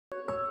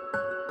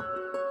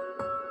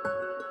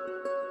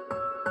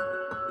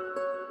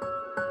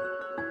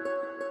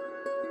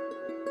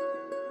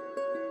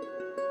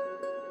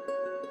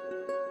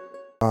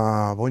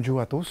Bonjour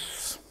à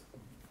tous.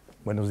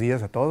 Buenos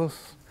días a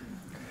todos.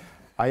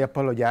 I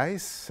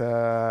apologize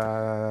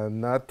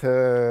not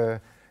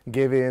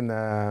giving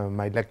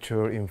my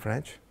lecture in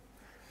French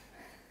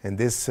in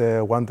this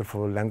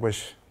wonderful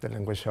language, the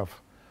language of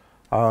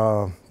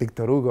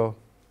Victor Hugo,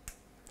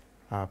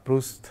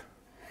 Proust,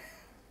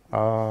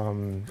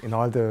 and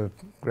all the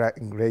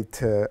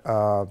great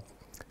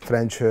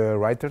French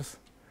writers.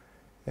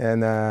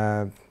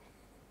 And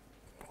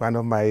one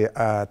of my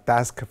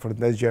tasks for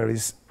this year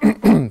is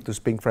to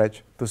speak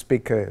French, to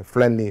speak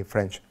friendly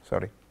French,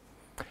 sorry.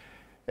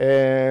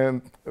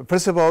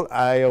 First of all,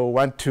 I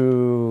want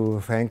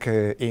to thank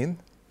In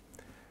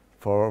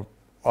for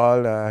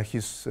all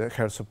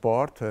her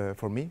support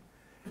for me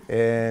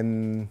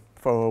and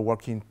for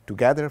working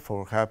together,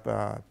 for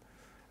have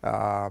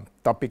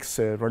topics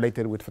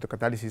related with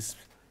photocatalysis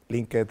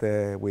linked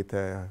with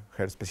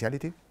her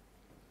specialty.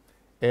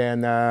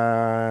 And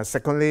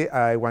secondly,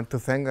 I want to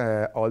thank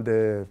all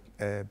the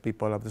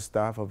people of the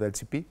staff of the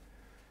LCP,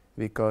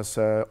 because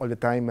all the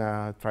time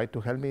try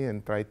to help me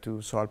and try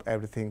to solve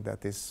everything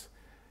that is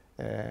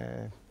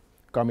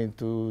coming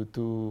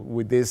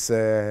with this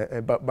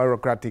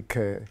bureaucratic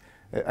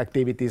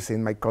activities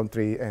in my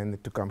country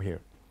and to come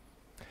here.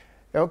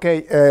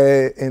 Okay,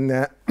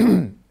 and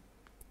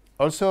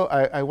also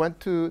I want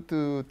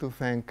to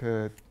thank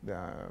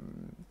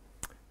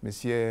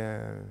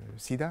Monsieur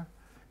Sida,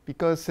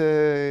 because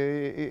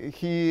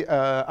he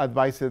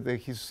advised,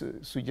 he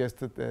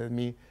suggested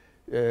me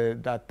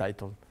that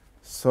title.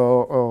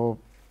 So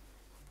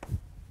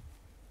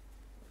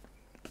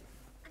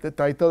the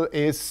title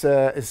is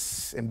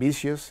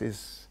ambitious.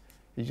 Is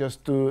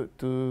just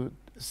to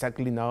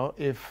exactly know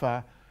if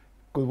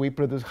could we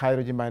produce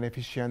hydrogen by an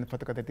efficient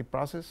photocatalytic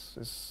process.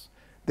 It's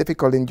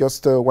difficult in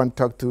just one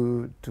talk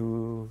to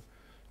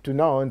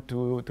know and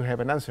to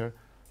have an answer,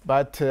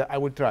 but I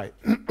will try.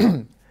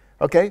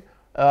 Okay.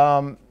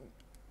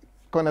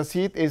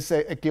 CONACYT is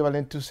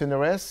equivalent to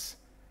CNRS.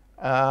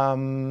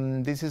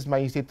 This is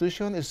my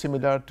institution. It's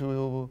similar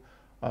to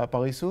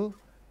Paris-Saclay,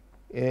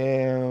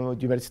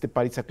 Université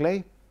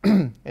Paris-Saclay,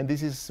 and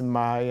this is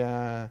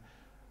my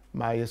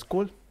my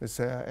school. It's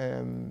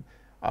a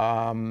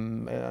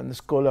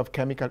school of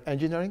chemical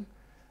engineering.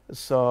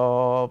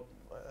 So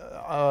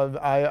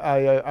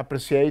I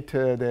appreciate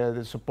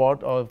the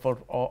support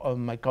of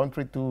my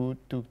country to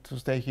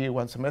stay here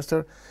one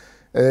semester.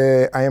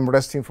 I am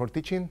resting for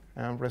teaching.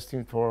 I'm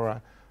resting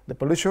for the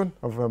pollution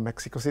of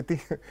Mexico City.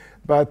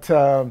 But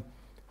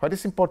what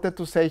is important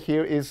to say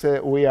here is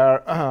we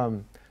are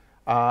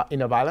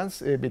in a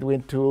balance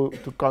between two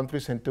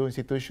countries and two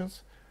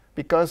institutions,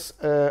 because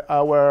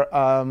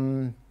our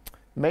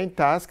main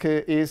task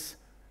is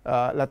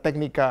la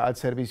técnica al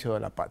servicio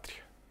de la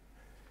patria.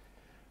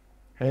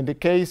 In the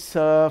case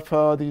of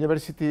the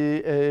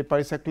University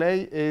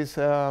Paris-Saclay, is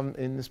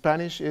in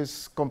Spanish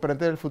is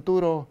comprender el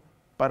futuro,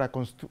 para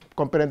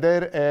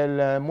comprender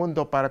el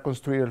mundo para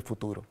construir el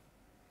futuro.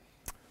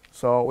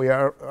 So we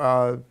are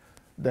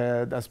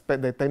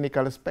the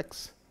technical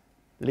aspects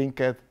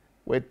linked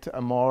with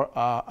more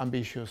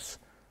ambitious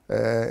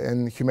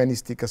and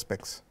humanistic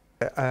aspects.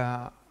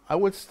 I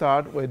will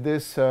start with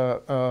this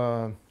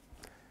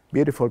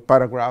beautiful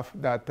paragraph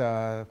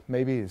that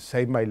maybe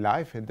saved my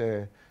life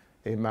in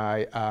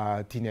my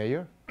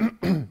teenager.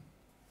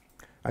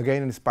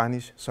 Again in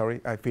Spanish,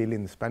 sorry, I feel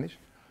in Spanish.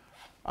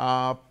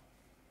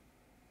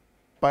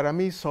 Para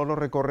mí solo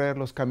recorrer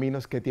los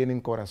caminos que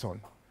tienen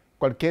corazón,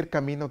 cualquier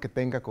camino que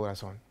tenga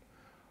corazón.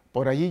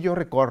 Por allí yo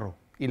recorro,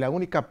 y la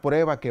única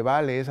prueba que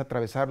vale es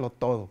atravesarlo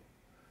todo.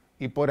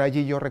 Y por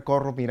allí yo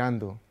recorro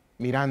mirando,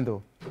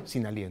 mirando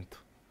sin aliento.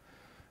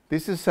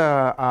 This is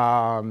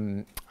a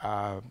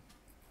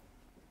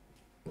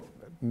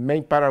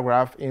main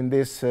paragraph in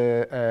this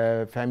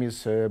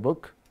famous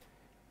book.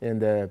 In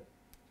the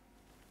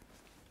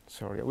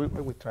sorry,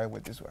 we try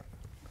with this one.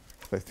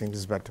 I think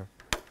it's better.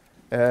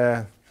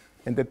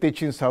 In the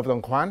teachings of Don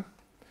Juan,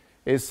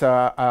 is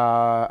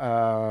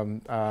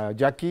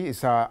Jackie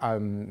is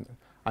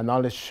a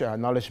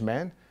knowledge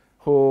man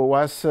who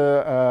was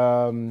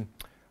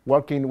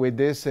working with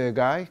this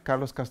guy,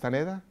 Carlos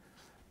Castaneda,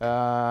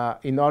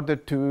 in order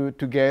to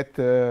get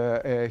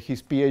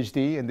his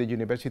PhD in the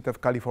University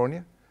of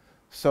California.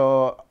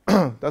 So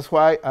that's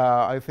why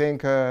I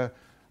think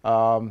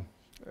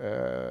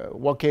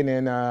working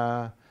in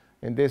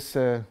this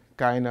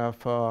kind of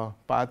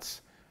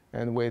paths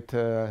and with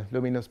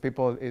luminous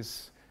people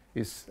is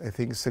I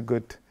think it's a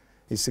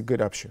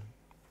good option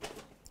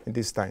in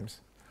these times.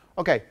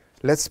 Okay,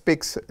 let's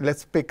speak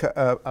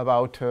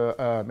about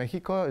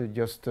Mexico.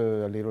 Just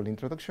a little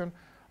introduction.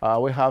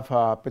 We have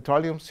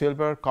petroleum,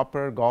 silver,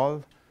 copper,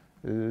 gold,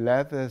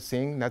 lead,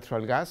 zinc,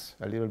 natural gas,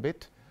 a little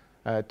bit,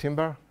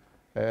 timber.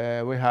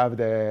 We have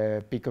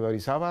the Pico de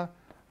Orizaba,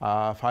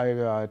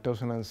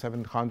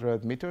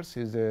 5,700 meters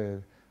is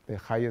the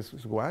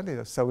highest one.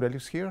 Is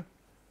Aurelius here?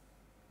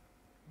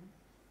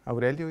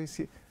 Aurelio is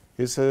here.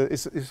 Is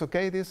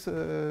okay this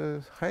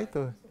height?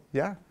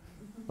 Yeah?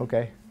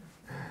 Okay.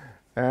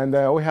 And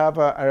we have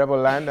arable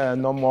land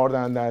no more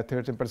than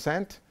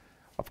 13%.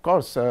 Of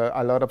course,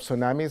 a lot of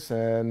tsunamis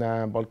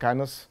and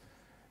volcanoes,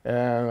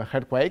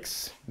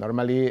 earthquakes,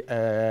 normally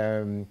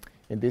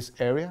in this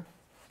area.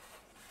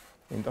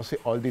 And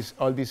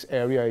all this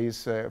area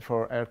is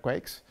for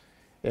earthquakes.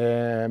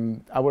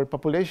 Our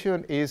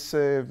population is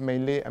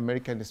mainly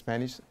American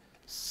Spanish,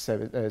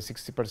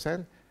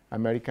 60%,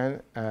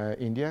 American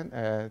Indian,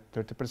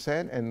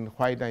 30%, and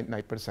white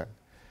 9%.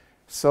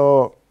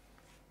 So,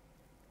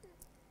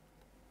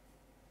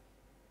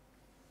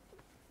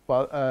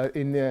 well,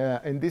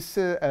 in this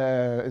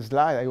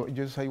slide, I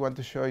want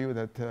to show you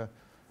that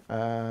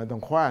Don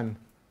Juan,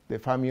 the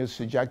famous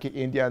Yaqui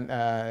Indian,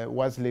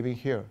 was living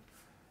here.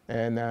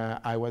 And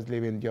I was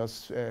living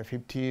just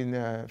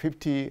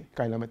 50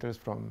 kilometers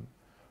from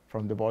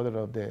the border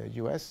of the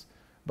US.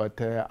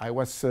 But I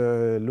was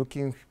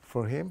looking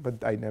for him,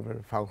 but I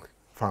never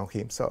found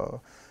him.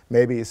 So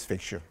maybe it's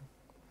fiction.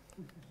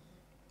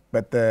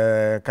 But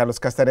Carlos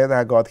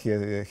Castaneda got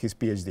his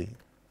PhD.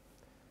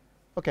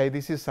 Okay,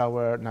 this is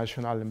our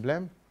national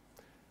emblem.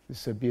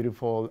 It's a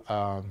beautiful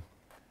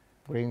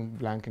green,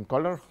 black in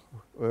color,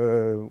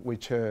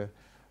 which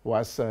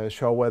was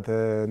showed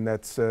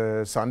next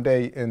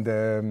Sunday in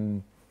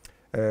the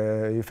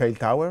Eiffel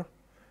Tower,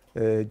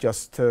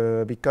 just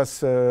because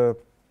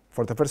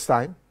for the first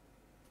time,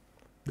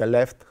 the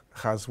left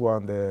has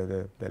won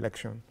the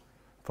election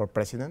for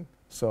president.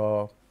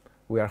 So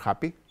we are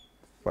happy.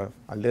 Well,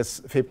 at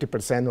least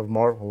 50% or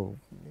more,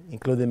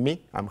 including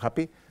me, I'm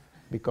happy,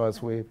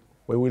 because we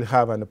will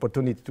have an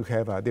opportunity to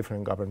have a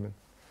different government.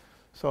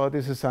 So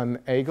this is an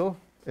eagle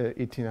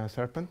eating a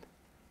serpent.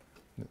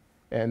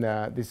 And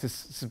this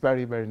is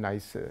very, very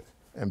nice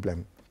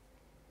emblem.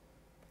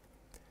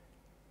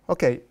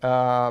 Okay,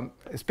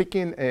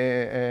 speaking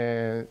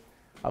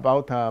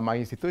about my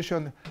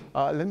institution,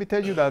 let me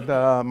tell you that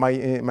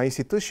my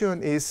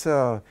institution is,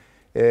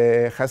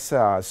 has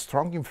a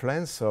strong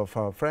influence of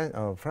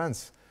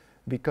France,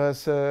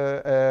 because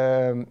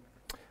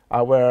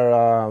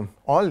our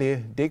only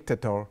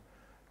dictator,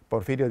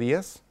 Porfirio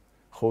Diaz,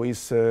 who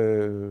is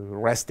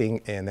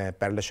resting in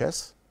Père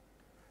Lachaise,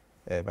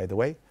 by the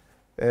way,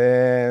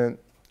 it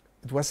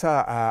was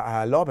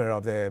a lover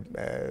of the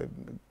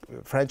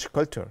French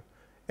culture.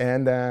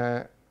 And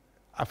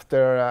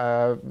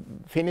after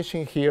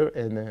finishing here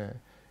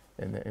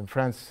in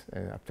France,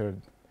 after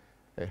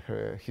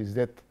his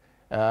death,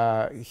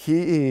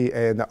 he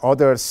and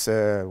others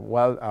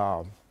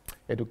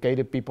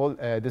well-educated people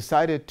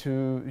decided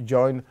to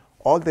join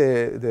all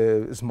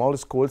the small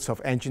schools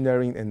of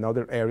engineering in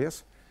other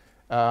areas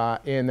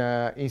in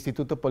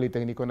Instituto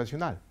Politécnico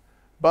Nacional.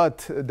 But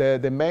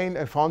the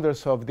main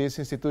founders of this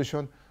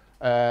institution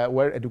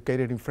were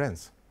educated in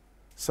France.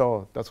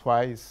 So that's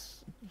why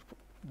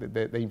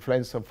the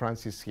influence of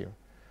France is here.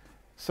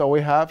 So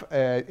we have,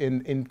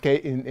 in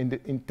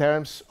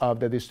terms of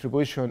the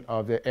distribution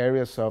of the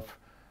areas of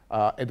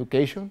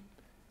education,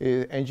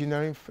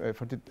 engineering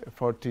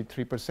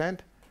 43%,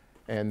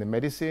 and the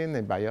medicine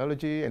and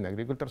biology and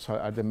agriculture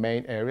are the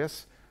main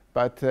areas.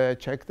 But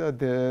check that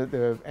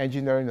the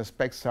engineering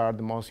aspects are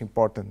the most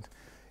important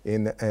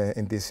in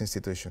this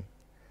institution.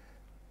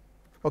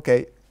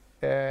 Okay,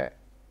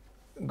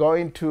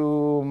 going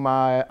to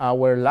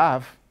our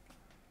lab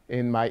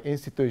in my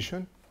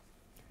institution.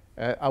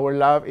 Our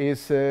lab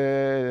is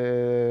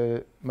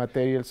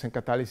materials and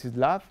catalysis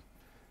lab.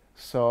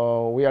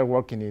 So we are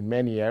working in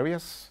many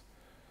areas.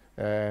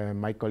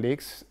 My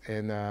colleagues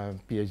and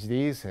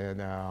PhDs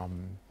and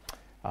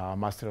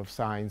Master of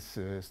Science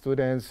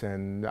students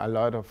and a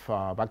lot of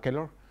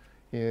bachelor.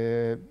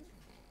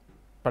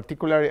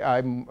 Particularly,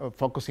 I'm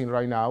focusing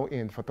right now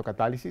in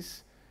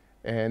photocatalysis,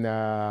 and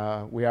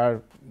we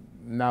are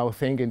now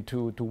thinking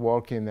to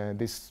work in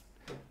this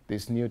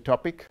new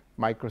topic,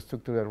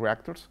 microstructural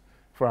reactors,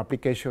 for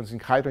applications in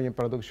hydrogen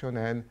production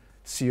and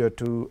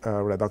CO2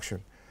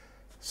 reduction.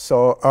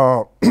 So,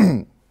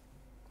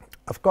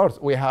 of course,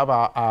 we have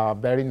a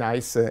very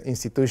nice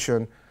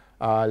institution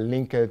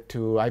linked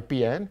to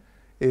IPN.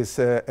 It's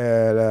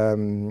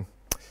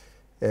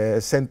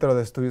Centro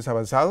de Estudios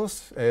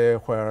Avanzados,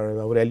 where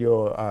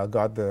Aurelio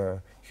got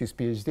his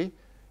PhD.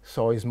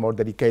 So it's more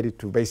dedicated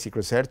to basic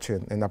research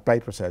and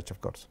applied research,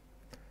 of course.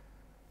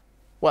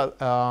 Well,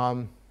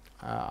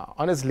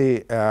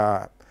 honestly,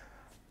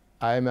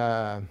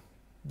 I'm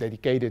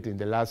dedicated in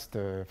the last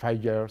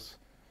 5 years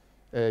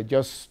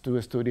just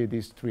to study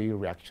these 3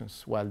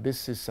 reactions. Well,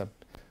 this is at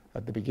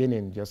the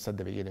beginning, just at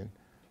the beginning.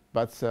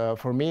 But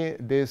for me,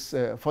 these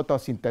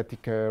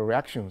photosynthetic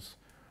reactions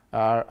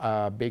are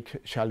a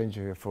big challenge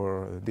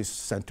for this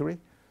century.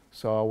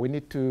 So we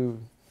need to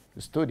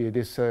study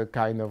this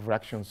kind of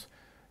reactions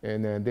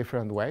in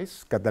different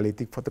ways: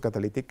 catalytic,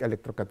 photocatalytic,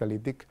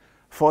 electrocatalytic,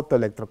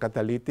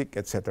 photoelectrocatalytic,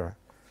 etc.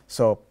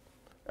 So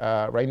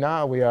right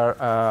now we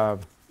are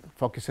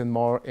focusing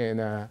more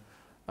in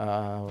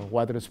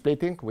water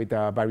splitting with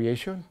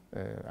variation.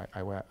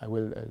 I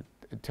will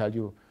tell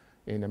you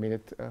in a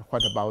minute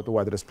what about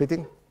water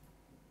splitting.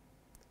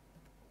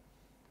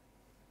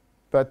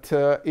 But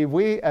if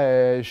we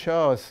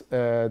show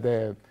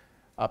the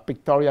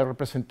pictorial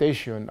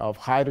representation of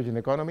hydrogen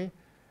economy,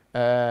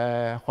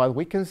 what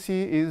we can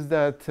see is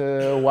that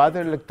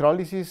water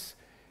electrolysis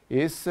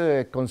is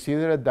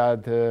considered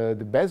that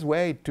the best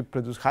way to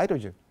produce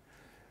hydrogen,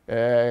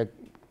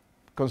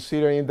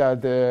 considering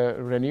that the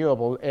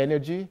renewable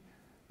energy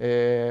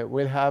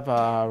will have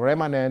a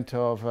remnant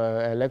of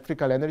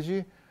electrical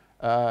energy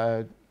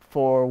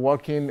for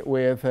working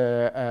with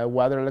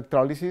water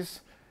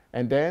electrolysis,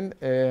 and then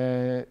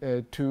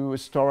to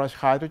storage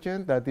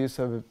hydrogen. That is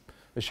a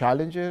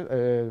challenge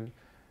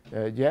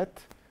yet.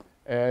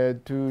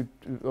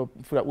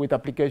 With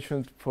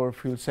applications for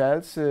fuel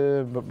cells,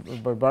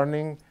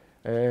 burning,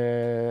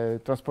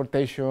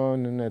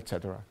 transportation,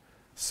 etc.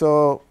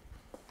 So,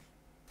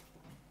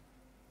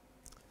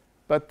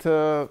 but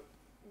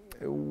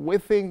we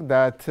think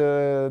that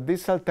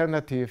this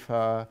alternative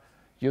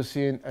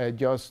using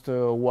just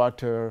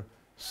water,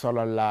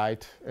 solar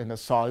light, and a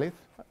solid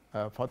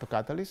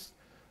photocatalyst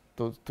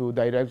to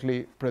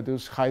directly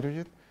produce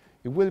hydrogen,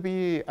 it will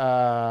be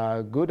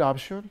a good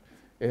option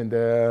in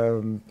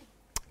the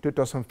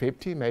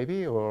 2050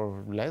 maybe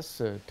or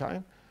less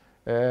time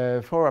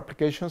for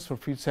applications for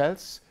fuel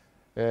cells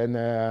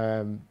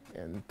and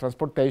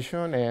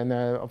transportation, and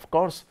of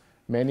course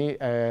many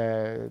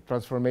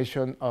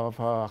transformation of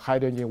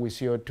hydrogen with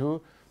CO2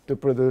 to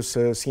produce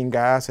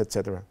syngas,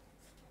 etc.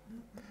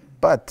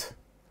 But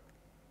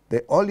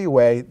the only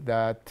way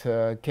that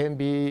can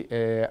be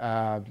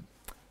a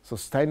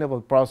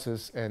sustainable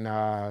process and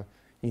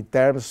in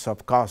terms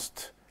of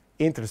cost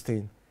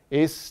interesting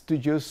is to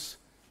use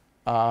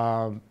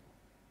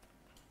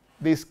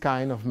this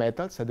kind of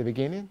metals at the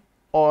beginning,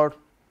 or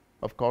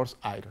of course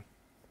iron.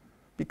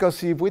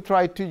 Because if we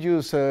try to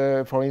use,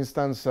 for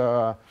instance,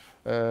 rare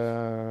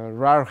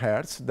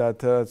earths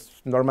that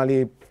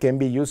normally can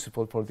be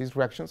useful for these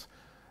reactions,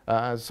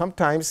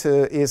 sometimes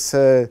is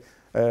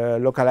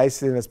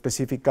localized in a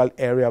specific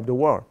area of the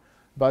world.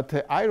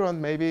 But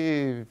iron,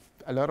 maybe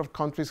a lot of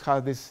countries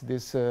have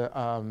this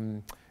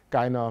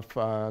kind of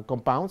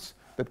compounds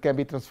that can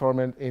be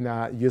transformed in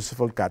a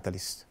useful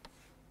catalyst.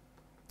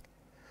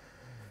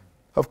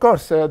 Of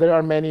course, there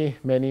are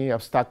many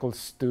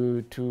obstacles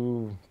to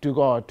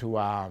go to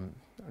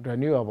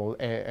renewable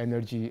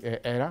energy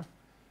era,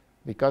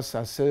 because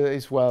as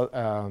is well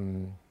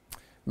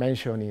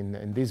mentioned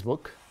in this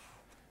book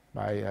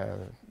by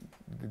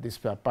this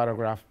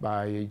paragraph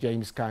by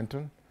James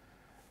Canton,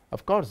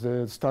 of course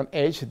the Stone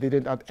Age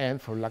did not end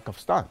for lack of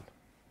stone,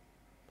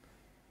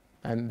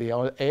 and the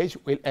old age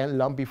will end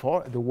long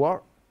before the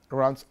world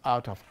runs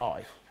out of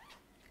oil.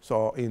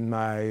 So in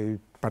my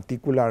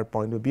particular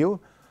point of view,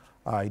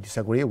 I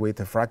disagree with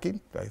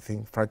fracking. I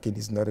think fracking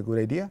is not a good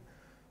idea.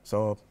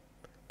 So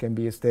can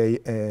be stay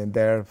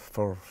there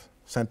for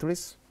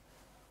centuries,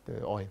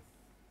 the oil.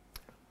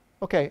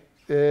 Okay,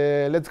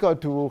 let's go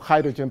to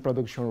hydrogen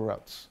production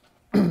routes.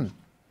 In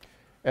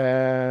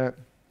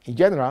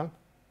general,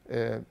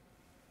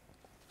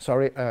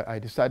 sorry, I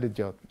decided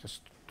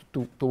just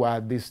to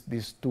add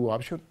these 2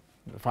 options,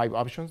 5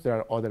 options. There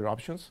are other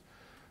options.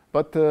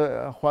 But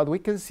what we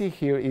can see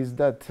here is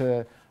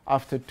that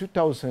after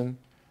 2000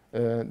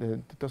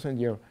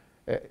 year,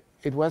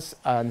 it was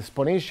an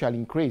exponential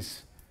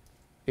increase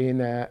in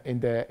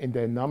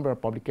the number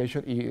of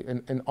publications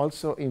and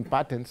also in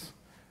patents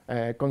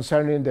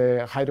concerning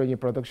the hydrogen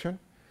production.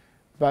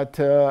 But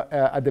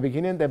at the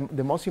beginning,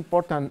 the most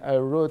important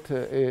route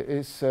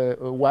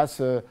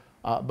was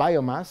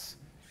biomass.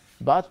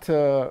 But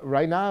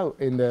right now,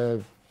 in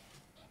the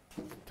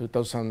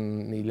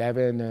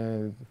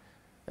 2011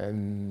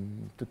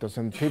 and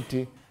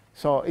 2050,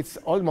 so it's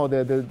almost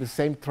the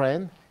same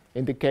trend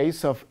in the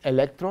case of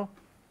photo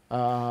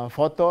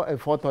and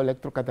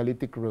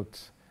photoelectrocatalytic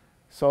routes.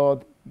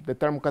 So the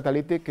term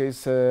catalytic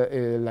is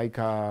like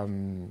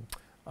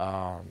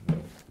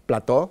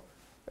plateau.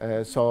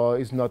 So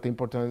it's not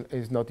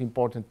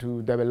important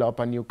to develop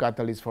a new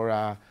catalyst for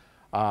a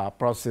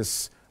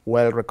process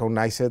well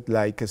recognized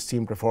like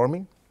steam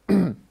reforming.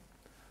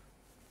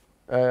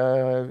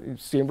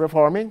 Steam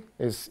reforming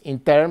is, in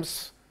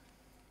terms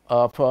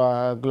of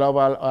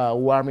global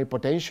warming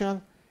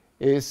potential,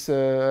 is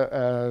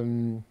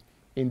in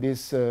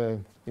this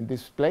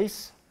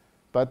place,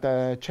 but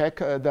check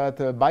that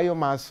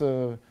biomass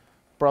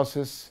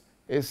process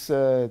is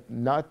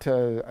not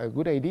a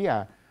good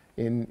idea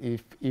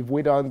if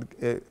we don't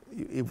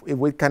if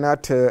we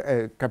cannot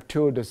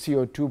capture the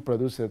CO2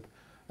 produced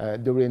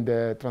during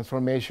the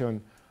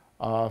transformation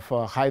of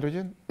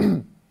hydrogen.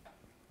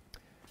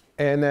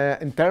 And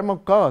in terms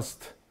of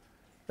cost,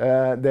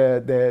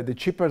 the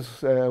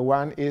cheapest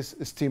one is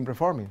steam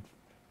reforming.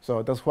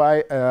 So that's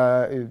why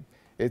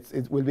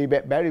it will be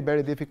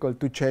very difficult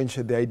to change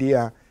the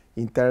idea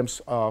in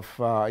terms of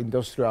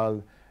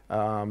industrial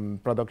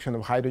production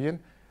of hydrogen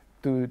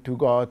to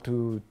go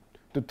to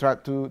try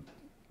to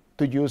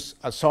use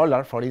a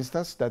solar, for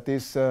instance. That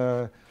is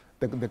the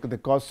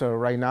cost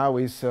right now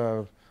is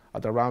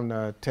at around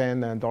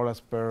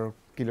 $10 per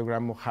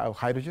kilogram of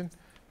hydrogen,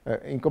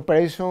 in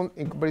comparison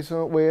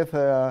with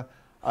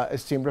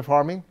steam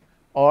reforming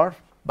or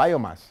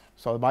biomass.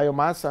 So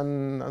biomass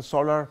and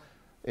solar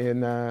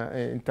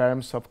in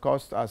terms of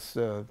cost as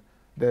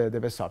the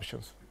best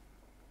options.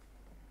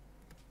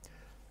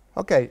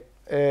 Okay,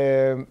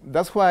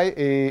 that's why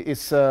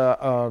it's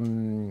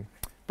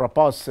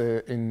proposed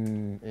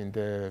in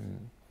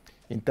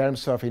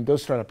terms of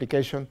industrial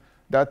application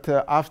that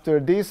after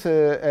this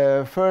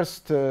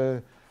first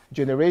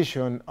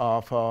generation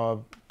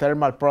of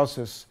thermal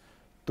process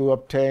to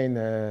obtain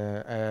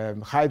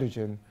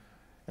hydrogen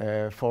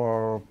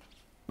for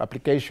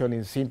application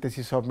in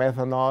synthesis of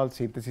methanol,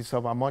 synthesis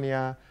of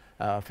ammonia,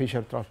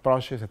 Fischer-Tropsch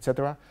process,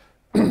 etc.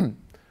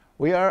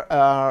 We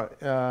are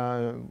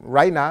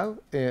right now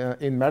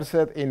immersed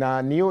in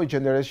a new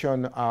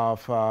generation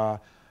of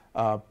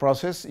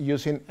process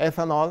using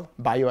ethanol,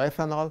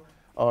 bioethanol,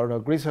 or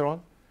glycerol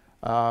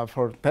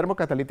for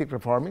thermocatalytic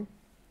reforming.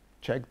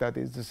 Check that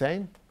it's the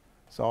same.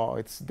 So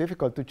it's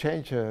difficult to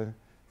change the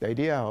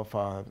idea of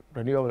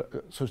renewable,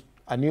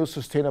 a new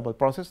sustainable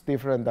process,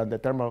 different than the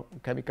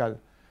thermochemical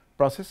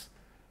process,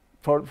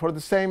 for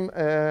the same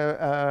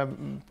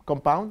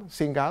compound,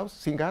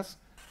 syngas,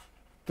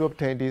 to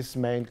obtain these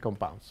main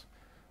compounds.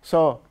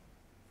 So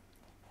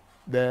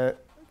the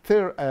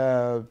third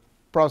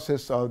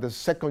process of the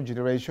second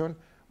generation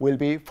will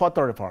be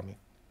photoreforming.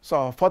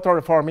 So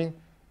photoreforming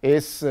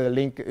is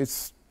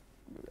it's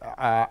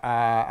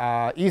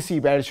a easy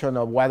version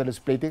of water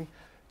splitting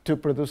to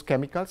produce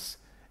chemicals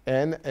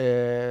and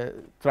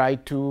try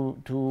to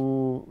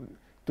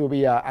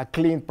be a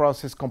clean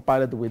process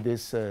compared with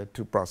these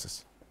two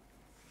processes.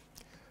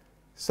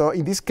 So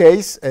in this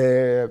case,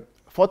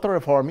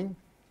 photoreforming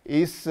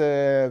is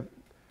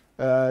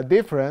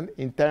different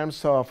in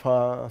terms of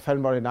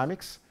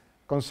thermodynamics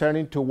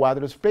concerning to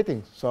water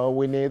splitting. So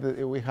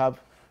we have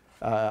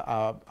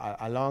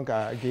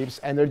gives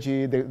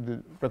energy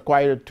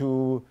required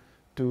to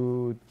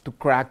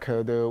crack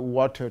the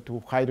water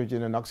to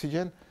hydrogen and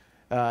oxygen.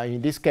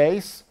 In this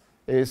case,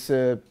 is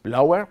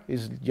lower,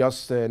 is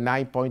just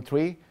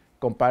 9.3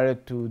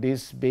 compared to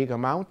this big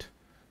amount.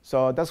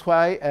 So that's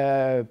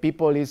why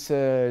people is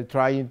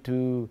trying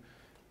to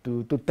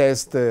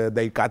test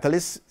their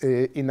catalyst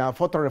in a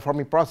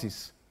photoreforming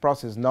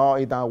process, not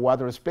in a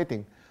water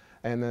splitting.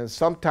 And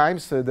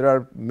sometimes there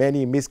are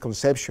many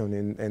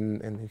misconceptions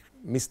and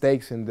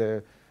mistakes in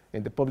the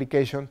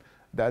publication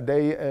that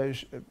they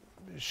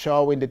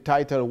show in the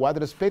title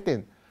water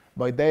splitting,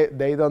 but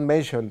they don't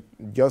mention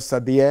just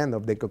at the end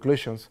of the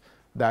conclusions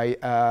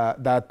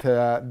that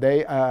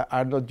they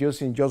are not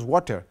using just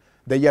water.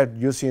 They are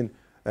using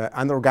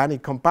an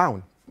organic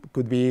compound.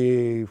 Could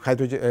be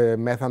hydrogen,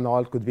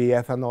 methanol, could be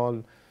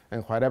ethanol,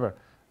 and whatever.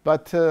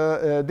 But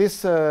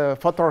these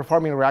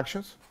photoreforming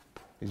reactions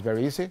is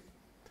very easy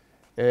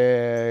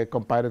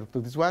compared to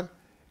this one.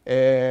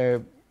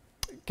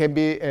 Can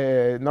be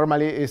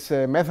normally is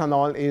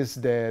methanol is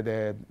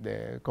the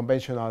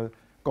conventional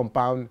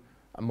compound,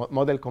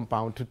 model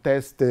compound to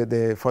test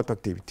the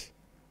photoactivity.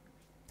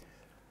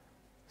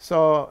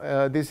 So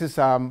this is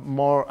a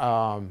more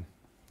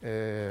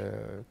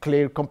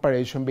clear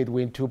comparison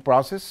between two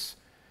processes.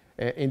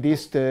 In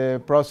this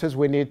process,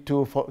 we need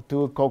two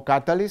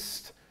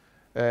co-catalysts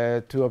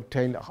to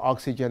obtain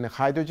oxygen and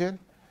hydrogen.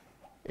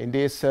 In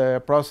this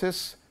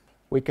process,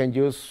 we can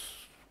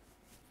use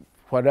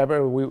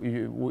whatever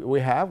we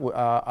have,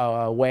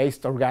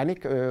 waste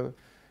organic,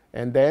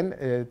 and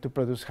then to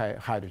produce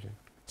hydrogen.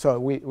 So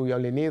we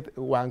only need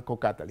one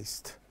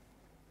co-catalyst.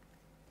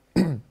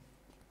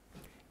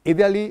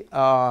 Ideally,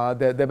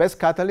 the best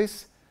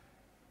catalyst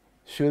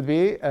should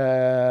be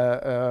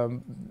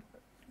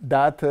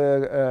that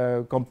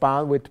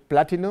compound with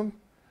platinum,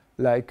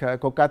 like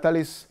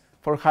co-catalyst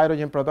for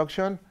hydrogen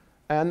production,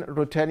 and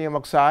ruthenium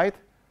oxide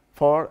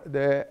for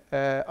the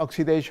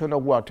oxidation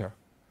of water.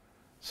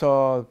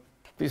 So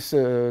this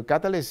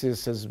catalyst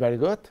is very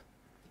good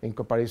in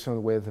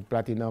comparison with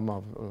platinum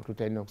of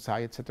ruthenium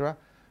oxide, etc.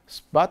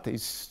 But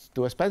it's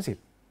too expensive.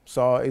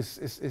 So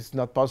it's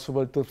not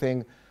possible to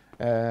think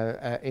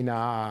in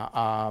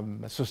a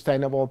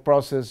sustainable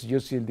process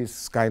using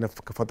this kind of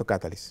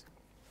photocatalyst.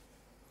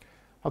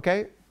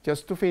 Okay,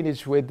 just to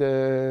finish with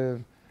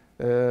the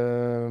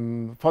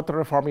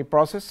photoreforming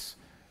process,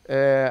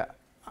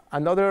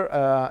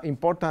 another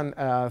important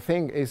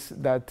thing is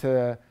that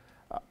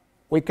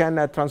we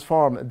can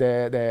transform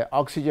the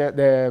oxygen,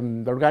 the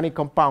organic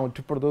compound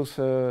to produce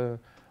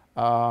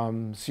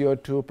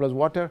CO2 plus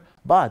water.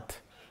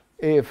 But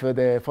if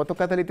the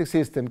photocatalytic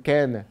system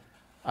can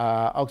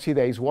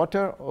oxidize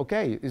water,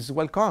 okay, it's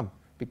welcome,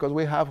 because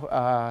we have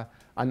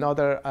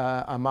another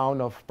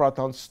amount of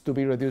protons to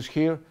be reduced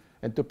here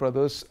and to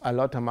produce a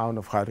lot amount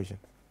of hydrogen.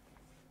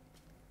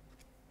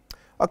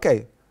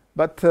 Okay,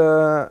 but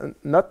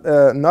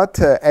not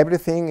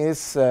everything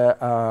is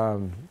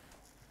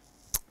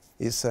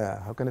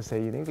how can I say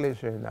in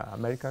English, in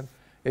American,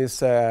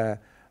 is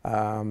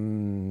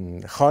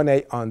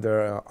honey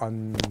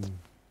on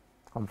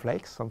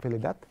flakes, something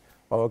like that.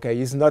 Okay,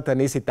 it's not an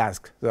easy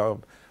task.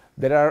 So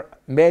there are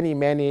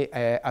many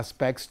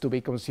aspects to be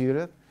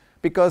considered,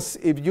 because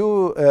if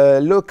you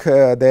look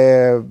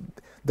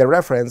the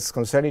reference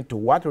concerning to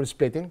water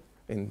splitting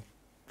in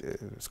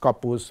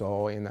Scopus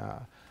or in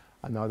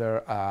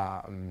another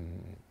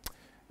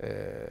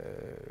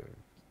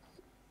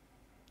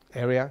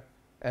area,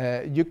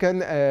 you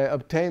can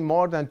obtain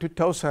more than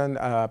 2,000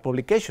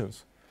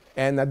 publications,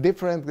 and a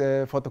different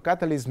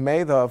photocatalyst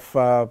made of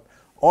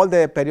all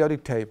the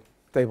periodic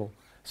table.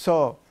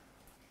 So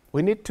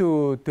we need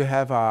to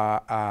have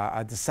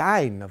a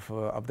design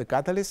of the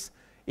catalyst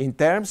in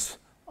terms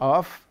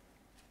of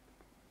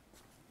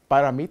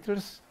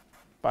parameters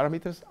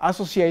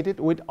associated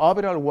with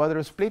overall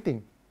water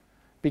splitting,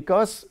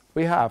 because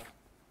we have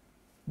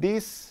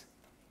these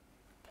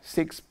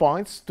 6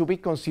 points to be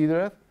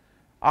considered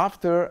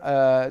after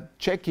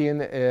checking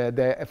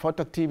the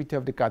photoactivity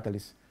of the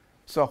catalyst.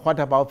 So what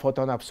about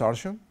photon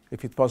absorption?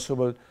 If it's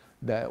possible,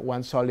 the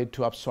one solid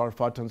to absorb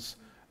photons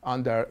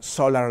under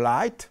solar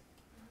light,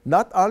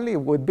 not only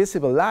with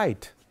visible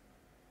light,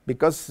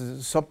 because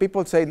some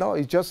people say, no,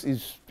 it's just,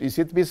 is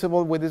it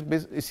visible with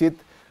this, is it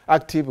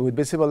active with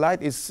visible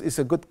light? It's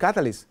a good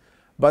catalyst.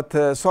 But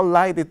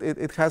sunlight,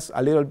 it has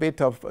a little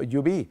bit of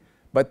UV,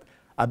 but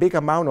a big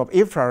amount of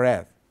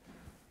infrared.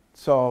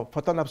 So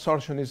photon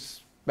absorption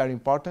is very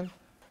important.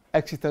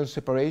 Exciton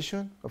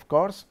separation, of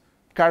course.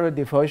 Carrier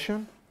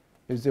diffusion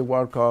is the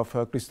work of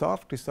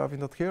Christophe. Christophe is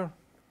not here.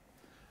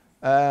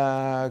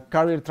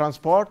 Carrier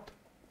transport,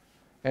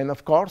 and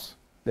of course,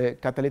 the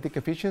catalytic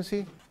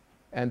efficiency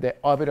and the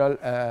overall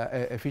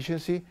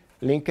efficiency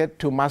linked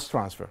to mass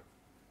transfer.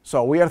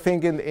 So we are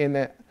thinking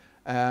in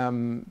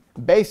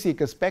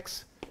basic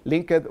specs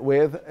linked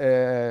with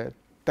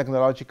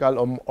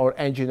technological or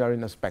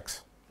engineering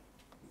specs.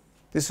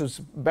 This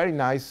is very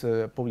nice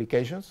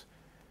publications.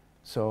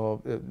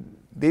 So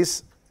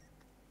this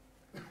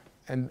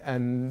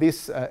and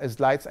these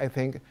slides, I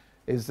think,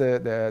 is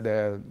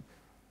the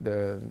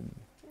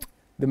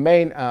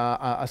main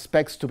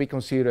aspects to be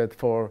considered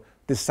for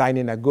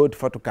designing a good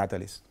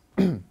photocatalyst.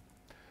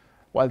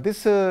 Well,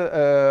 this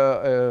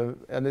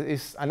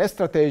is an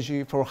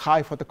strategy for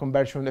high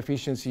photoconversion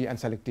efficiency and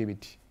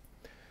selectivity.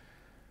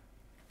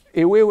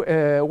 If we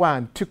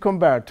want to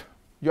convert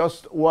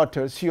just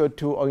water,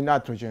 CO2, or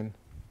nitrogen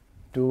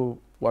to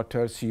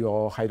water,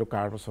 CO,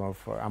 hydrocarbons, or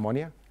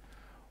ammonia,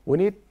 we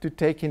need to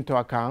take into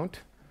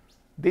account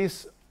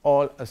these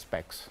all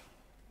aspects.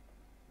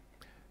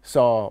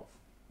 So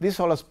these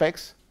all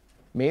aspects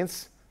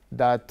means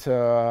that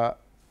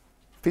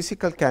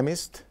physical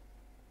chemist,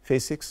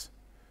 physics,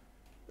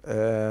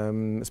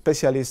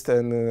 specialists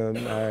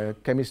in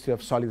chemistry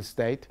of solid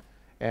state,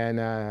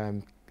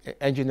 and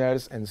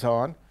engineers and so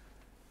on,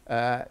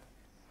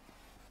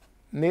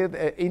 need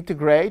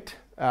integrate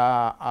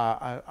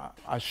a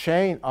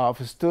chain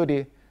of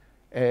study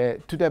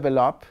to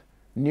develop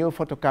new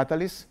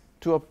photocatalysts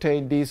to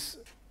obtain these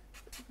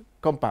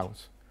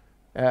compounds.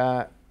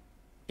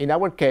 In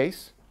our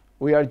case,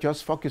 we are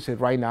just focusing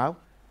right now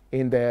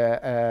in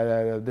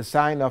the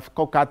design of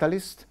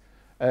co-catalysts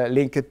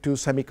linked to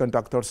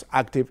semiconductors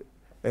active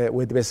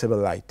with visible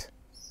light.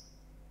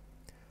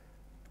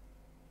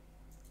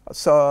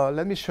 So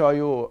let me show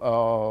you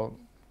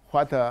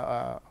what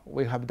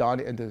we have done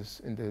in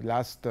the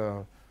last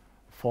 4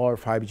 or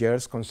 5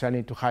 years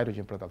concerning to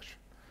hydrogen production.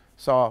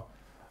 So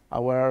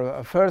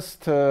our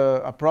first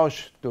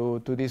approach to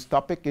this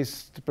topic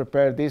is to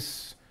prepare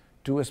these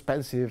 2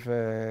 expensive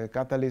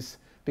catalysts,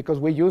 because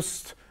we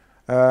used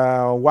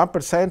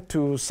 1%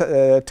 to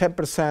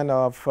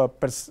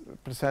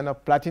 10%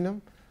 of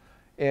platinum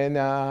in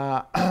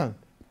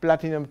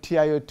platinum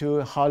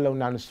TiO2 hollow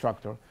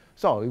nanostructure.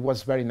 So it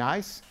was very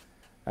nice.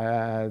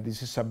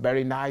 This is a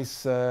very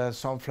nice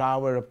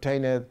sunflower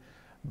obtained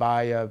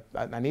by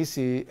an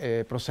easy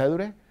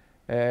procedure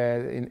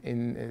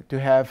to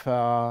have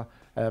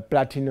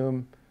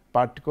platinum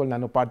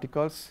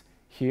nanoparticles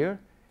here,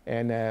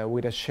 and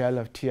with a shell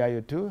of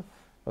TiO2.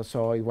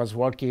 So it was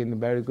working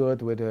very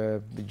good with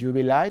the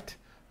UV light,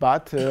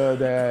 but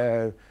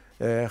the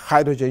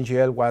hydrogen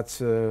gel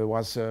was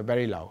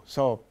very low.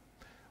 So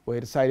we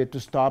decided to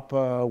stop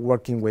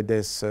working with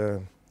this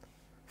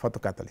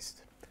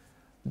photocatalyst.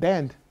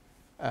 Then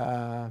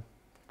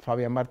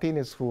Fabian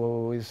Martinez,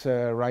 who is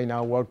right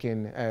now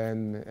working,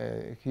 and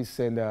he's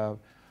in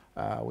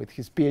with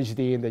his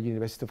PhD in the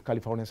University of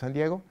California, San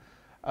Diego,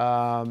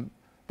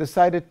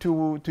 decided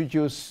to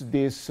use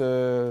these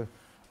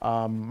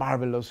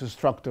marvelous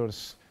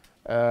structures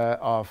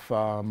of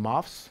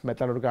MOFs,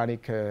 metal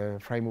organic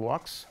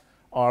frameworks,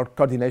 or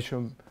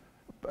coordination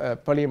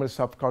polymers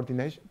of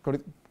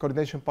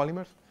coordination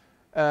polymers,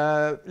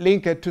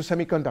 linked to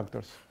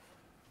semiconductors.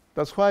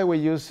 That's why we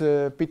use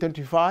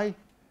P25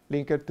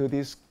 linked to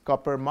this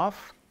copper MOF.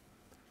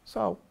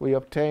 So we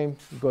obtain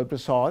good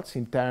results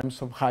in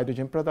terms of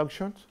hydrogen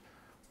production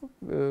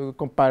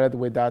compared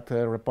with that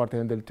reported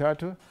in the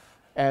literature.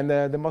 And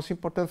the most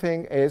important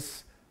thing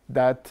is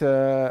that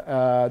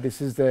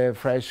this is the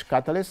fresh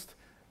catalyst,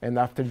 and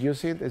after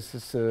using this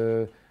is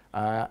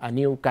a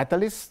new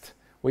catalyst.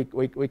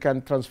 We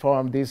can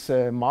transform this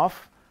MOF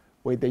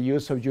with the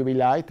use of UV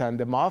light and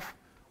the MOF.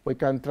 We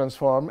can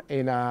transform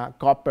in a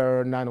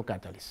copper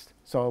nanocatalyst.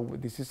 So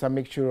this is a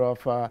mixture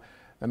of a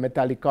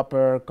metallic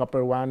copper,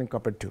 copper 1, and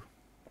copper 2.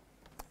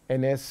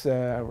 And it's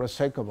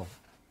recyclable.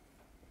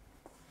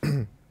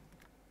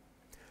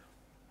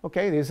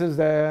 Okay, this is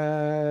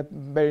the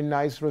very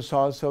nice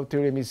results of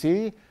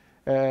TRMC,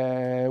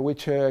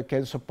 which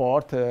can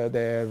support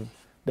the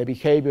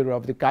behavior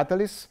of the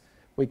catalyst.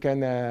 We can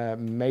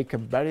make a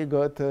very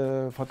good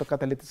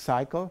photocatalytic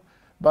cycle,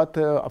 but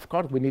of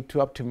course we need to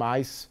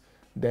optimize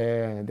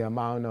the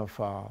amount of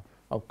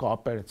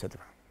copper,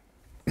 etc.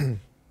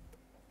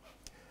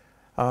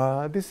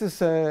 This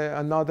is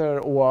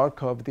another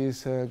work of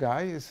this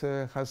guy. He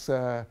has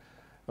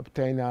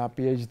obtained a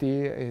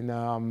PhD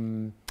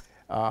in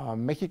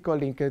Mexico,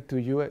 linked to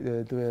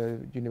the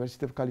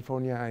University of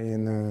California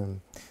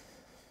in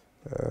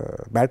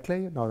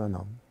Berkeley.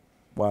 No.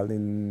 Well,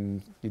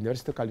 in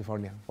University of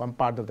California, one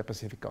part of the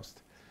Pacific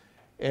Coast.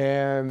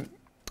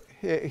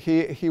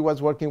 He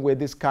was working with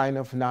this kind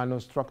of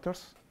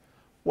nanostructures.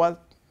 Well,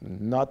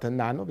 not a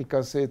nano,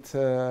 because it's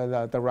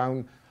at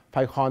around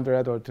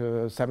 500 or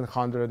to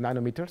 700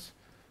 nanometers.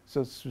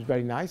 So it's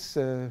very nice,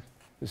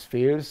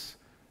 spheres,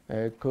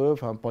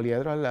 curve, and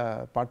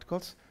polyhedral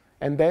particles.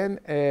 And then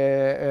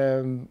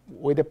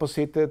we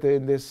deposited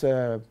in this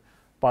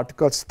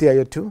particles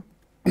TiO2.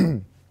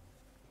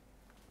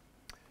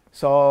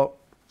 So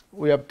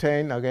we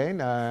obtained,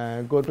 again,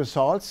 good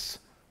results.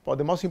 But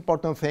the most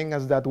important thing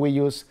is that we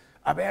use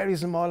a very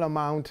small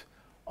amount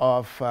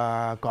of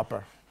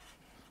copper.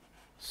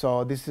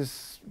 So this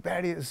is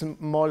very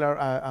smaller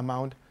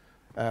amount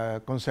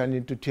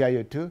concerning to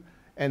TiO2.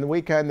 And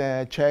we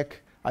can check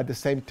at the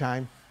same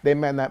time the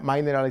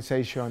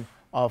mineralization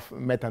of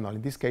methanol.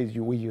 In this case,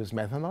 we use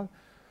methanol.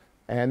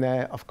 And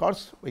of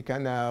course, we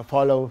can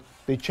follow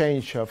the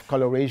change of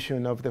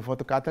coloration of the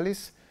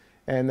photocatalyst.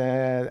 And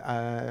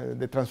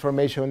the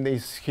transformation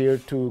is here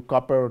to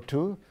copper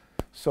 2.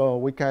 So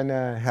we can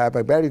have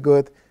a very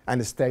good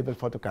and stable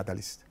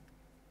photocatalyst.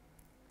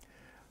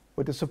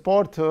 With the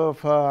support of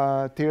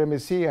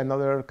TRMC and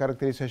other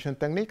characterization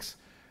techniques,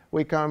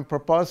 we can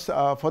propose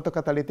a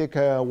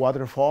photocatalytic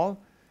waterfall.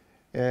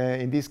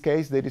 In this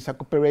case, there is a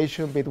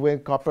cooperation between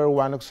copper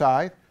 1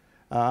 oxide,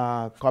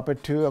 copper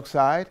 2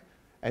 oxide,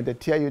 and the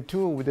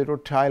TiO2 with the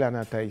rutyl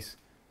anatase.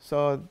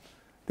 So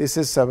this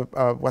is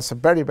was a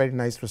very, very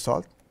nice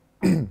result.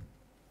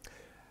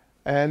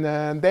 And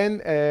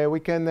then we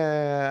can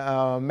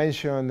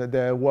mention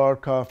the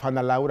work of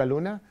Ana Laura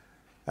Luna.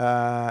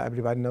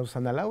 Everybody knows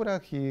Ana Laura.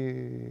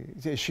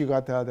 She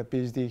got the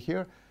PhD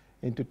here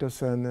in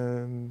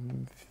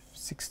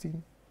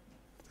 2016.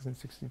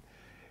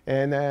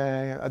 And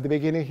at the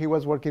beginning, he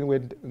was working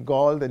with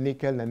gold and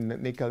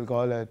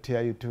nickel-gold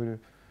TiO2,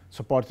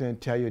 supporting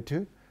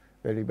TiO2.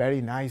 Very, very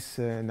nice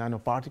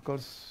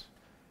nanoparticles.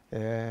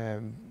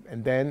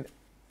 And then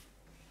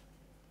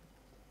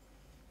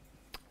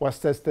was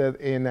tested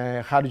in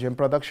hydrogen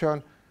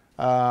production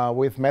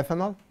with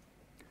methanol.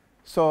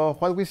 So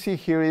what we see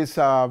here is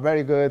a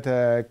very good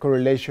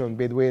correlation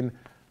between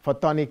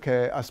photonic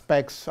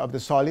aspects of the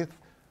solid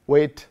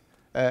with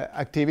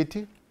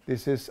activity.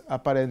 This is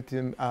apparent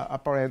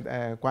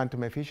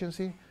quantum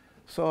efficiency.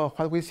 So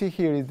what we see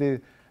here is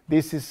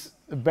this is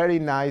a very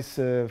nice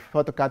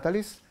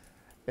photocatalyst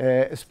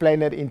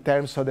explained in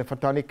terms of the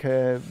photonic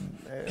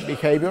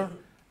behavior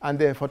and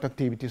the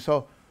photoactivity.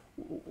 So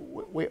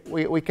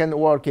we can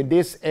work in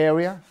this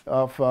area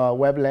of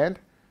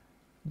wavelength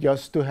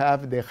just to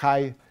have the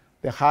higher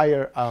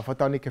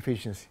photonic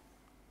efficiency.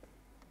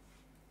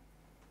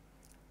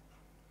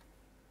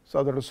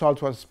 So the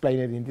result was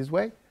explained in this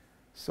way.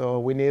 So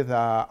we need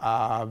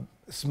a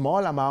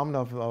small amount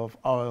of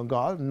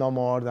gold, no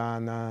more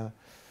than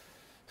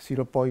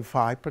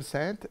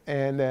 0.5%,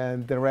 and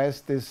then the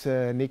rest is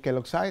nickel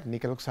oxide.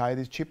 Nickel oxide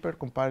is cheaper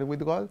compared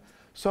with gold,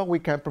 so we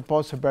can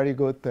propose a very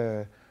good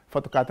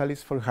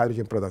photocatalyst for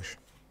hydrogen production.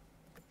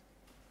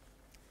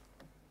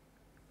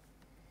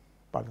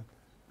 Pardon.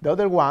 The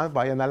other one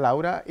by Ana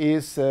Laura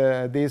is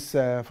this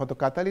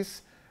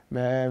photocatalyst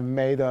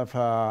made of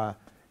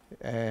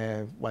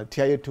well,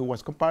 TiO2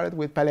 was compared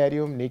with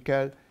palladium,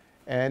 nickel,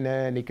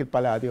 and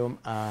nickel-palladium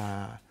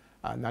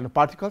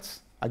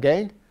nanoparticles.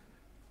 Again,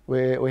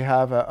 we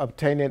have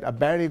obtained a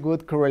very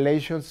good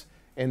correlations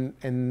and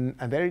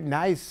a very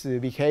nice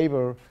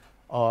behavior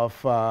of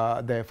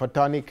the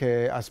photonic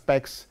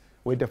aspects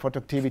with the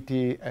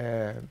photoactivity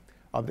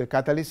of the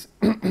catalyst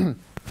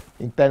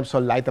in terms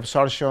of light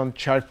absorption,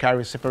 charge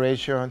carrier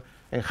separation,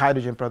 and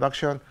hydrogen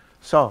production.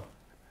 So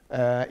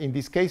in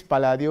this case,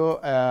 palladium,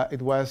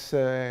 it was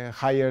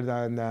higher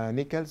than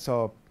nickel,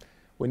 so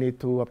we need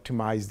to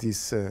optimize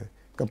this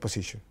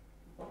composition.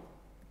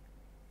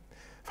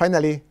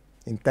 Finally,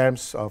 in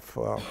terms of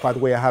what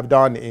we have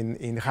done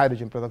in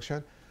hydrogen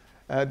production,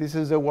 this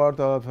is the work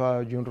of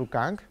Junru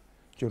Kang.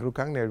 Junru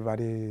Kang,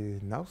 everybody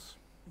knows?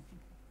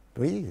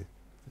 Really?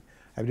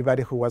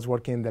 Everybody who was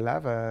working in the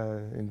lab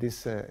in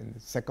this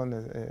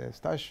second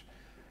stage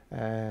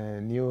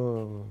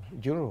knew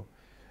Junru.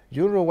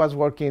 Junru was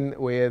working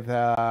with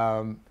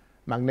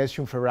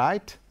magnesium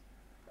ferrite,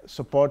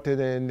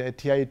 supported in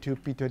TiO2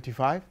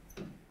 P25.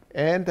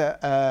 And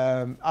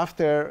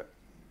after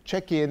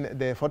checking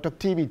the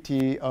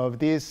photoactivity of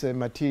this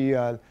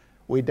material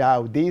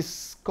without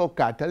this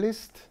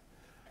co-catalyst,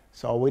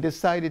 So we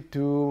decided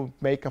to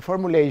make a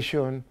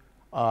formulation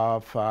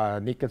of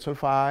nickel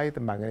sulfide,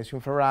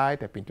 magnesium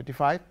ferrite,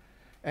 P25,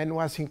 and it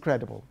was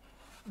incredible,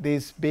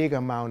 this big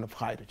amount of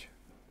hydrogen.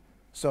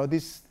 So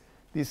this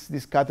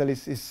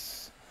catalyst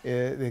is,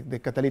 the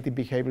catalytic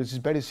behavior is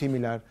very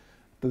similar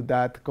to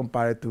that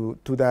compared to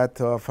that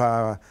of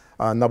a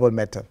noble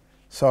metal.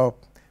 So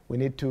we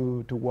need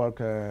to work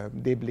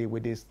deeply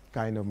with this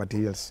kind of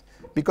materials,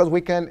 because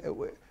we can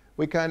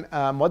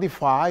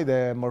modify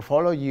the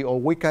morphology, or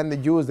we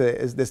can use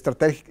the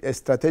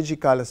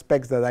strategical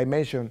aspects that I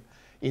mentioned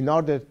in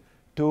order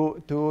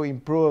to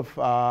improve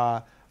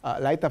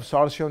light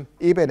absorption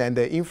even in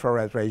the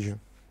infrared region.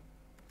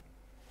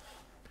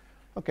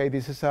 Okay,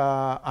 this is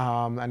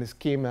a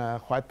scheme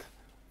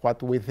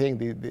what we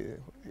think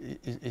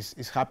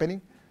is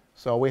happening.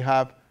 So we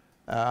have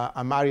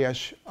a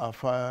marriage of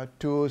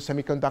two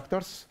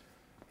semiconductors,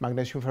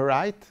 magnesium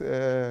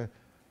ferrite,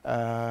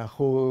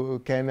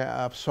 who can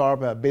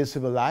absorb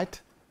visible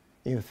light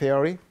in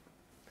theory,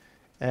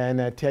 and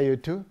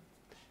TiO2,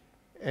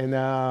 and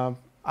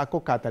a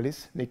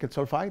co-catalyst, nickel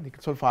sulfide.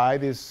 Nickel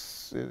sulfide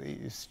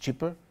is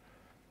cheaper.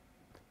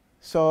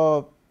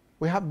 So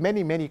we have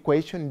many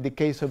equations in the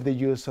case of the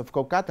use of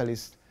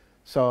co-catalyst.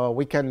 So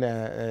we can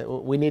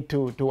we need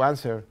to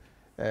answer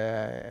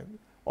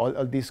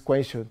all these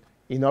questions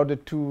in order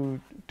to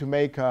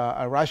make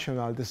a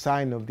rational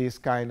design of this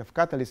kind of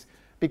catalyst,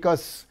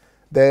 because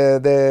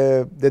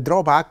the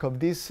drawback of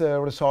these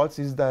results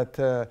is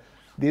that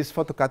these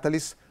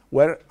photocatalysts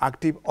were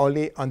active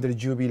only under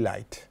UV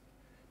light,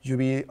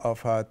 UV of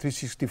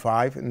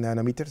 365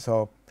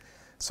 nanometers.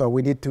 So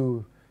we need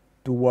to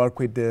work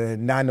with the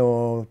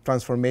nano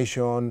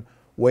transformation,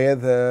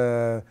 with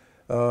core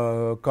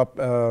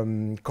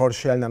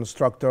shell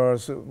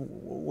nanostructures.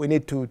 We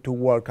need to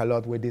work a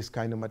lot with this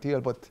kind of material,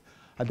 but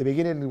at the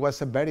beginning it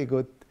was a very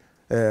good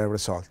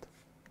result.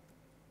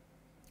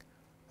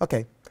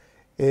 Okay,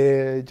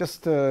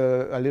 just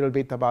a little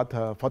bit about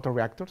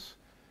photoreactors.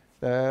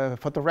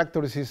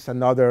 Photoreactors is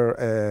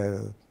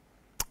another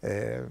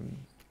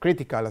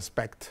critical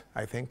aspect,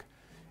 I think,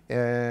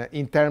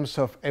 in terms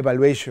of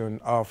evaluation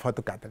of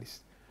photocatalysts,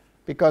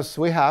 because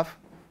we have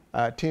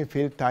a thin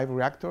film type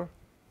reactor,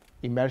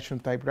 immersion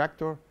type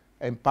reactor,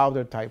 and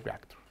powder type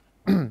reactor.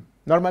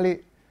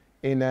 Normally,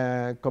 in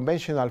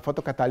conventional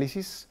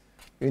photocatalysis,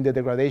 in the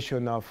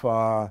degradation of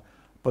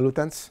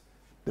pollutants,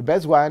 the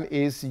best one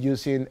is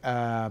using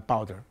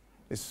powder.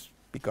 It's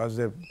because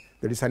there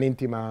is an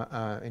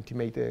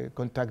intimate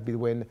contact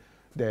between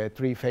the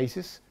three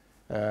phases,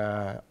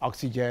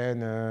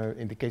 oxygen,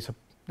 in the case of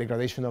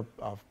degradation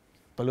of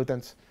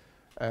pollutants.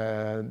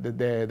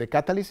 The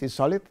catalyst is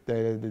solid,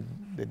 the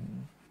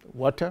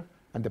water,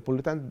 and the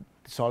pollutant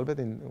dissolved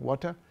in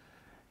water.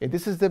 And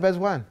this is the best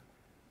one.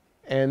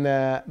 And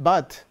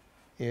but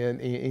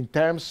in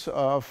terms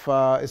of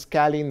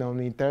scaling, or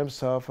in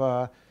terms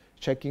of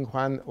checking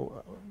one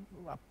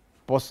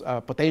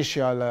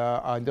potential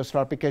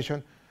industrial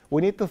application,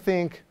 we need to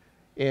think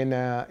in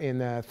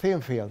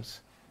thin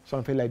films,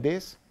 something like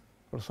this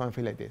or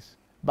something like this.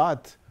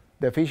 But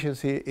the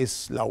efficiency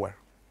is lower.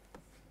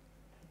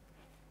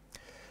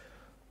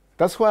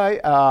 That's why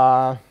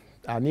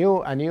a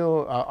new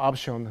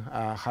option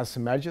has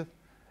emerged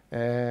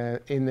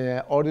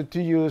in order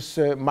to use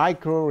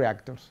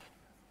microreactors.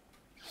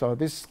 So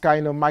this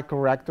kind of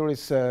microreactor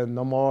is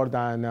no more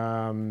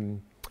than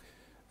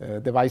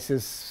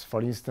devices.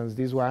 For instance,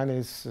 this one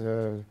is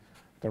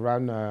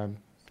around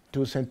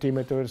 2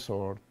 centimeters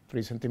or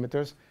 3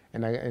 centimeters,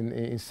 and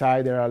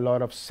inside there are a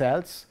lot of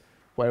cells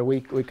where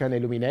we can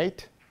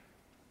illuminate,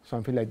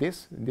 something like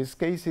this. In this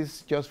case,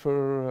 it's just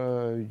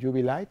for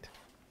UV light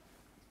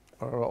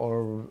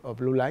or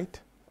blue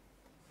light.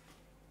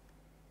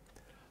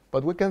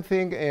 But we can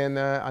think in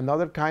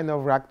another kind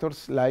of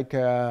reactors, like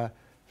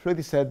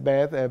fluidized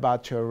bed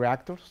batch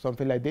reactors,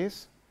 something like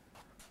this.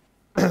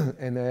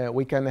 And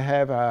we can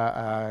have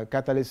a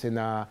catalyst in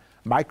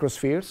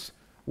microspheres,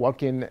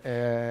 working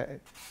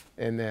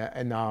in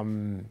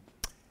a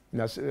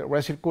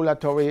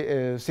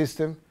recirculatory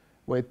system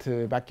with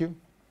vacuum.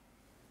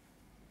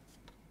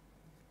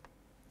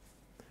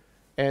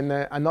 And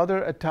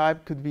another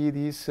type could be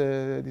this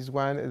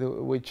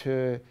one, which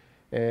can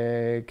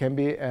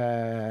be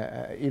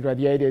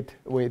irradiated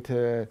with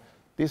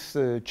this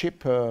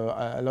cheap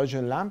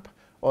halogen lamp,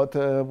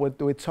 or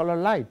with solar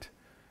light,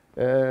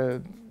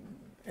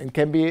 and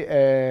can be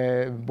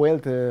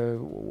built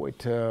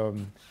with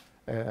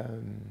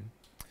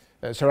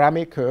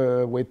ceramic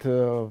with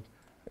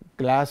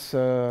glass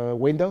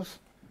windows,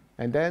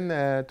 and then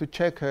to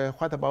check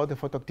what about the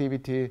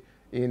photoactivity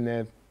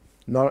in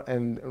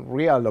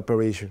real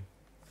operation.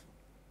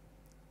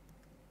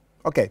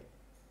 Okay,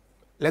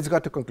 let's go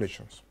to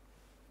conclusions.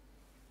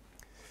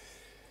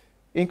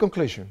 In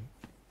conclusion,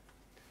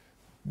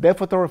 the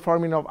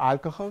photoreforming of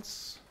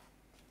alcohols,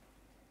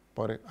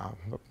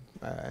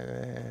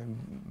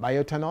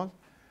 bioethanol,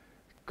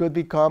 could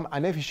become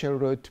an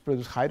efficient route to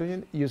produce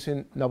hydrogen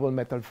using noble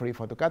metal-free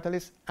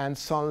photocatalysts and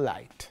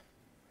sunlight.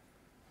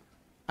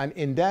 An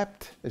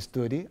in-depth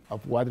study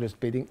of water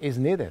splitting is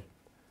needed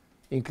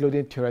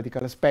including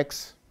theoretical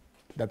specs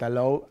that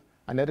allow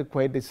an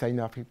adequate design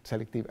of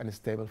selective and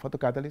stable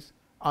photocatalysts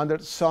under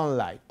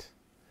sunlight.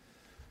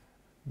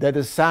 The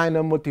design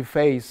of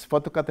multi-phase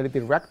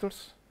photocatalytic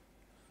reactors,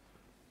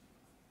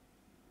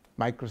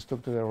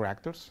 microstructural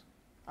reactors,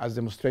 as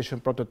demonstration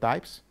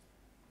prototypes,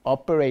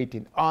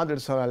 operating under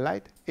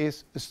sunlight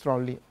is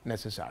strongly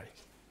necessary.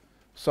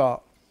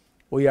 So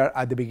we are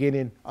at the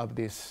beginning of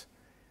this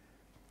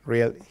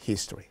real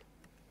history.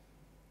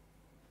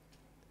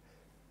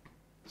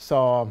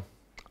 So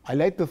I'd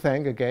like to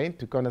thank again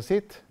to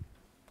CONACYT,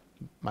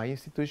 my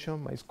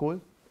institution, my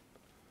school,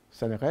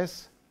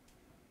 CNRS,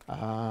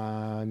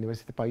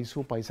 Université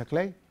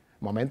Paris-Saclay,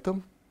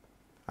 Momentum.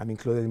 I'm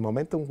included in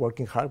Momentum,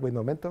 working hard with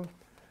Momentum.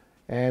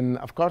 And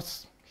of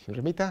course,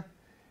 Remita,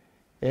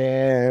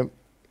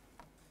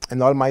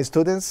 and all my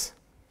students.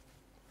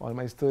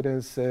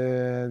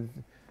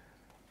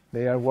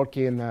 They are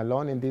working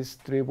alone in these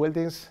 3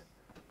 buildings,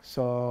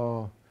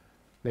 so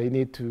they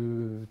need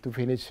to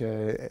finish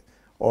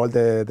all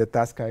the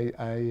tasks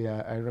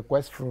I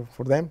request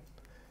for them.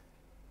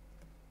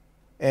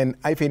 And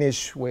I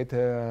finish with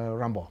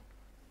Rambo.